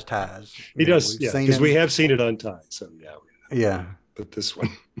ties. He does, yeah, because we have seen it untied. So yeah. But this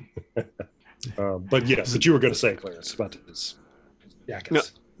one. But you were going to say, Clarence, about this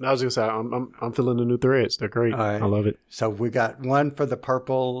jackets. No, I was going to say I'm feeling the new threads. They're great. Right. I love it. So we got one for the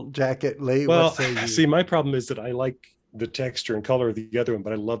purple jacket, Lee. Well, see, my problem is that I like the texture and color of the other one,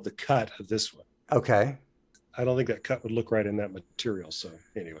 but I love the cut of this one. Okay. I don't think that cut would look right in that material. So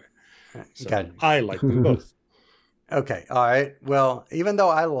anyway, I like them both. Okay. All right. Well, even though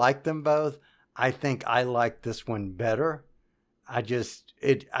I like them both, I think I like this one better. I just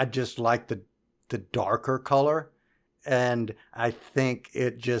like the darker color, and I think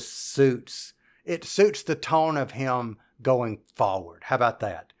it just suits the tone of him going forward. How about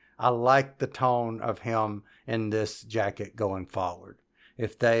that? I like the tone of him in this jacket going forward.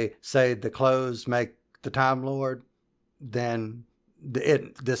 If they say the clothes make the Time Lord, then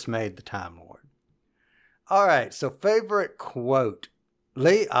this made the Time Lord. All right, so favorite quote.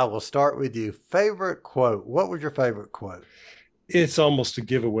 Lee, I will start with you. Favorite quote. What was your favorite quote? It's almost a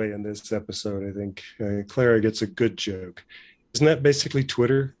giveaway in this episode, I think. Clara gets a good joke. Isn't that basically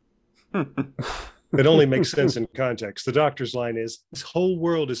Twitter? It only makes sense in context. The doctor's line is, this whole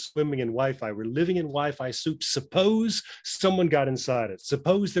world is swimming in Wi-Fi. We're living in Wi-Fi soup. Suppose someone got inside it.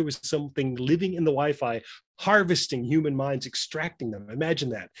 Suppose there was something living in the Wi-Fi, harvesting human minds, extracting them. Imagine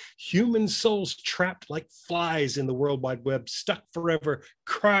that. Human souls trapped like flies in the World Wide Web, stuck forever,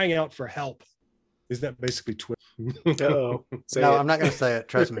 crying out for help. Is that basically Twitter? No, I'm not going to say it.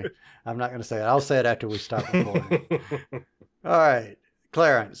 Trust me. I'm not going to say it. I'll say it after we stop recording. All right.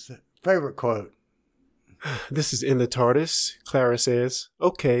 Clarence, favorite quote. This is in the TARDIS. Clara says,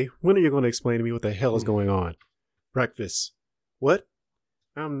 okay, when are you going to explain to me what the hell is going on? Breakfast. What?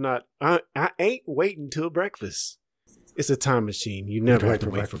 I ain't waiting till breakfast. It's a time machine. You never have to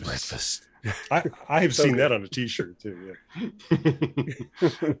wait for breakfast. I have seen that on a t-shirt too.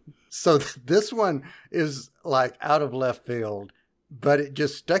 Yeah. So this one is like out of left field, but it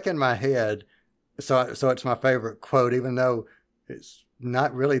just stuck in my head. So it's my favorite quote, even though it's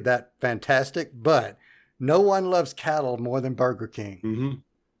not really that fantastic, but no one loves cattle more than Burger King.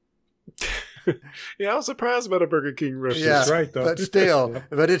 Mm-hmm. Yeah, I was surprised about a Burger King reference. Yeah, that's right, though. But still,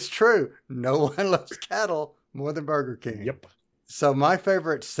 but it's true. No one loves cattle more than Burger King. Yep. So my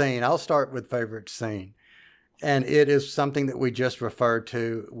favorite scene, I'll start with favorite scene. And it is something that we just referred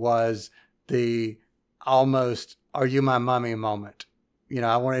to, was the almost, are you my mommy moment.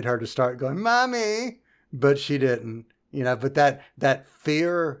 I wanted her to start going, mommy, but she didn't. But that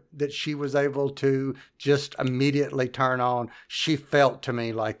fear that she was able to just immediately turn on, she felt to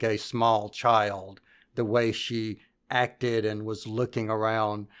me like a small child, the way she acted and was looking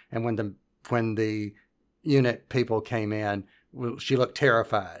around. And when the unit people came in, she looked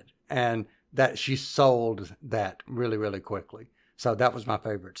terrified, and that she sold that really, really quickly. So that was my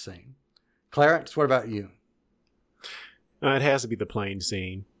favorite scene. Clarence, what about you? It has to be the plane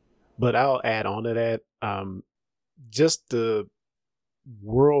scene, but I'll add on to that. Just the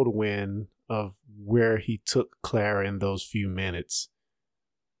whirlwind of where he took Clara in those few minutes.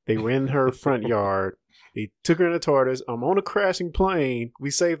 They were in her front yard. They took her in a TARDIS. I'm on a crashing plane.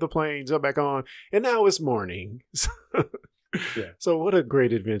 We saved the plane, jump back on, and now it's morning. Yeah. So what a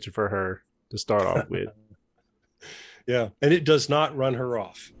great adventure for her to start off with. Yeah, and it does not run her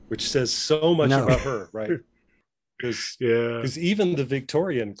off, which says so much about her, right? Because even the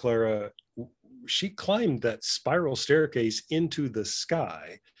Victorian Clara, she climbed that spiral staircase into the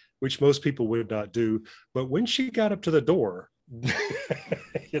sky, which most people would not do. But when she got up to the door,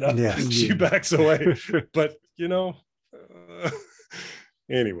 she backs away. But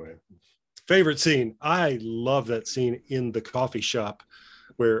anyway, favorite scene. I love that scene in the coffee shop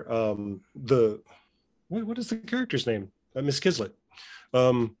where what is the character's name? Miss Kislet.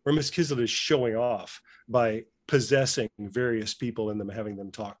 Where Miss Kislet is showing off by possessing various people and them having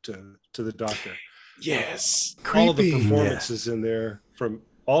them talk to the doctor. Yes. All of the performances in there from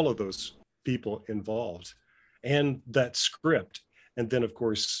all of those people involved, and that script. And then, of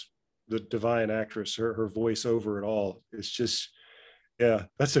course, the divine actress, her voice over it all is just, Yeah,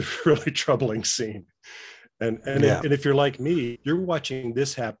 that's a really troubling scene. And if you're like me, you're watching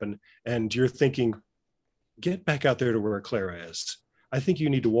this happen and you're thinking, get back out there to where Clara is. I think you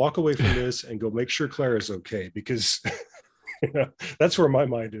need to walk away from this and go make sure Clara's okay, because that's where my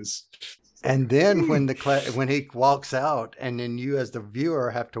mind is. And then when he walks out, and then you as the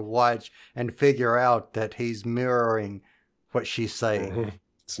viewer have to watch and figure out that he's mirroring what she's saying. Mm-hmm.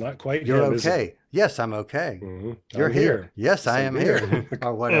 It's not quite. You're him, okay. Yes, I'm okay. Mm-hmm. You're here. Yes, I am here.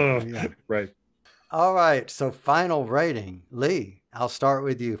 Or whatever. Yeah. Right. All right. So final rating, Lee. I'll start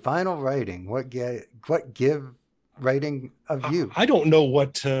with you. Final rating. What give rating of you? I don't know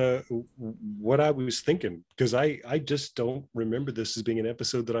what I was thinking, because I just don't remember this as being an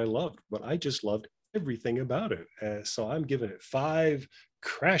episode that I loved, but I just loved everything about it. So I'm giving it 5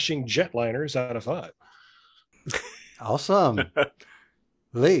 crashing jetliners out of 5. Awesome.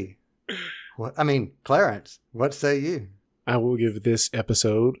 Lee. Clarence, what say you? I will give this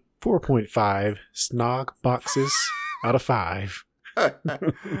episode 4.5 snog boxes out of 5.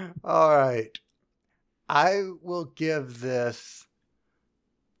 All right. I will give this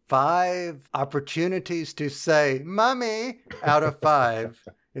 5 opportunities to say "mommy" out of 5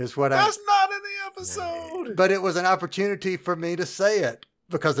 is what That's not in the episode. But it was an opportunity for me to say it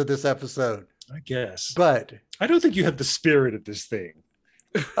because of this episode, I guess. But I don't think you have the spirit of this thing.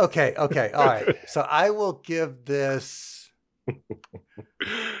 Okay. All right. So I will give this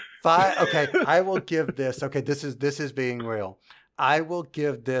 5. Okay. I will give this. Okay. This is being real. I will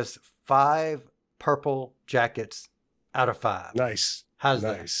give this 5 purple jackets out of 5. Nice. How's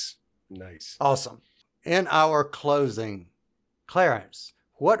nice. that? Nice. Awesome. In our closing, Clarence,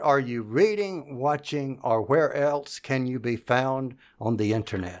 what are you reading, watching, or where else can you be found on the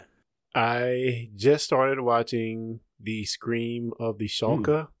internet? I just started watching the Scream of the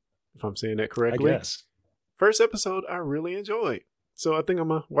Shulka, if I'm saying that correctly. I guess. First episode I really enjoyed. So I think I'm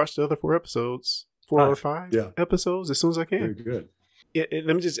going to watch the other 4 episodes, 4 or 5 episodes as soon as I can. Very good.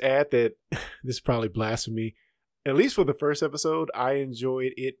 Let me just add that this is probably blasphemy. At least for the first episode, I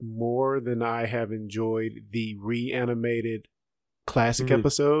enjoyed it more than I have enjoyed the reanimated classic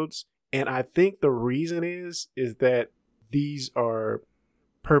episodes. And I think the reason is that these are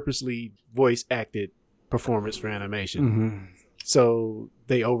purposely voice acted performance for animation. Mm-hmm. So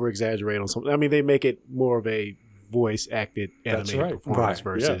they over exaggerate on something. I mean, they make it more of a voice acted animated performance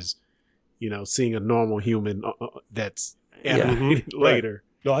versus, seeing a normal human that's animated later.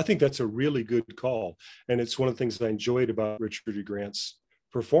 No, I think that's a really good call. And it's one of the things that I enjoyed about Richard E. Grant's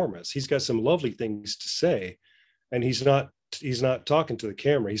performance. He's got some lovely things to say, and he's not talking to the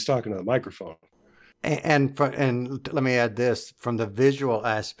camera. He's talking to the microphone. And let me add this, from the visual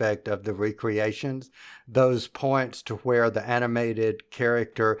aspect of the recreations, those points to where the animated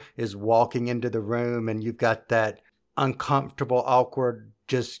character is walking into the room and you've got that uncomfortable, awkward,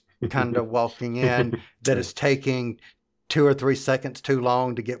 just kind of walking in that is taking 2 or 3 seconds too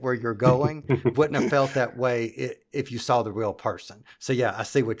long to get where you're going. Wouldn't have felt that way if you saw the real person. So yeah, I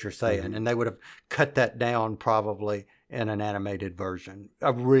see what you're saying. And they would have cut that down probably in an animated version,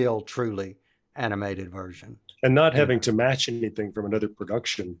 a real, truly animated version. And not having to match anything from another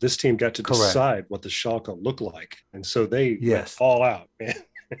production. This team got to decide what the Shulka looked like. And so they went all out, man.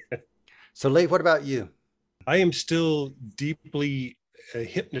 So Lee, what about you? I am still deeply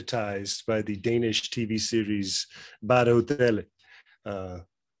hypnotized by the Danish TV series Bad Hotel,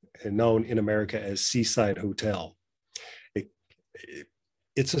 known in America as Seaside Hotel.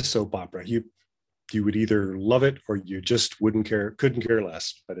 It's a soap opera. You would either love it or you just couldn't care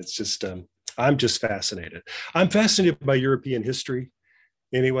less. But it's just, I'm just fascinated. I'm fascinated by European history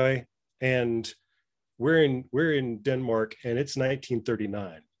anyway. And we're in Denmark and it's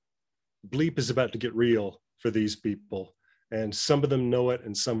 1939. Bleep is about to get real for these people. And some of them know it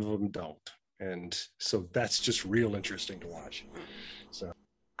and some of them don't. And so that's just real interesting to watch. So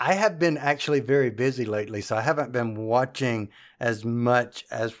I have been actually very busy lately, so I haven't been watching as much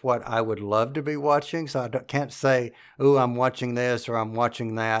as what I would love to be watching. So I can't say, oh, I'm watching this or I'm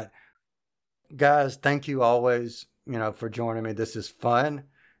watching that. Guys, thank you always, for joining me. This is fun.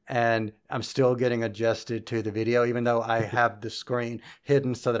 And I'm still getting adjusted to the video, even though I have the screen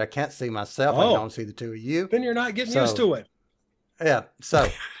hidden so that I can't see myself. I don't see the two of you. Then you're not getting used to it. Yeah. So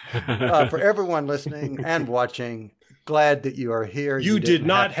for everyone listening and watching, glad that you are here. You did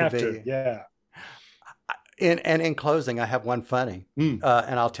not have to. Yeah. In closing, I have one funny, and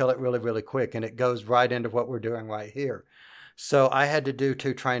I'll tell it really, really quick. And it goes right into what we're doing right here. So I had to do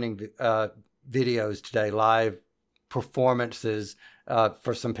 2 training videos today, live performances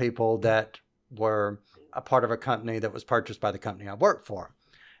for some people that were a part of a company that was purchased by the company I work for.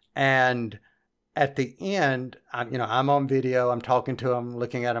 And at the end, I'm on video, I'm talking to them,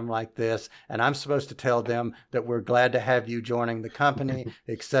 looking at them like this, and I'm supposed to tell them that we're glad to have you joining the company,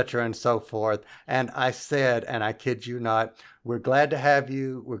 etc. and so forth. And I said, and I kid you not, we're glad to have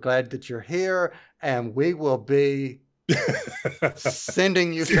you, we're glad that you're here, and we will be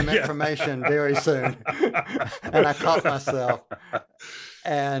sending you some information very soon. And I caught myself.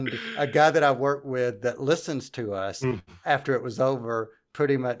 And a guy that I work with that listens to us after it was over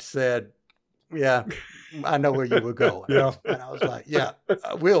pretty much said, yeah, I know where you were going. Yeah. And I was like, yeah,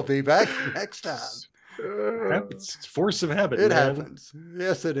 we'll be back next time. It's force of habit. It happens.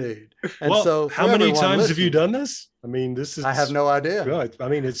 Yes, indeed. And well, so how many times have you done this? I mean, this is... I have no idea. Well, I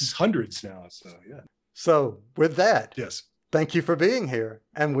mean, it's hundreds now. So, yeah. So with that, yes, thank you for being here.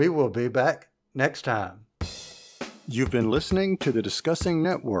 And we will be back next time. You've been listening to the Discussing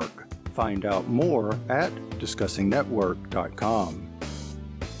Network. Find out more at discussingnetwork.com.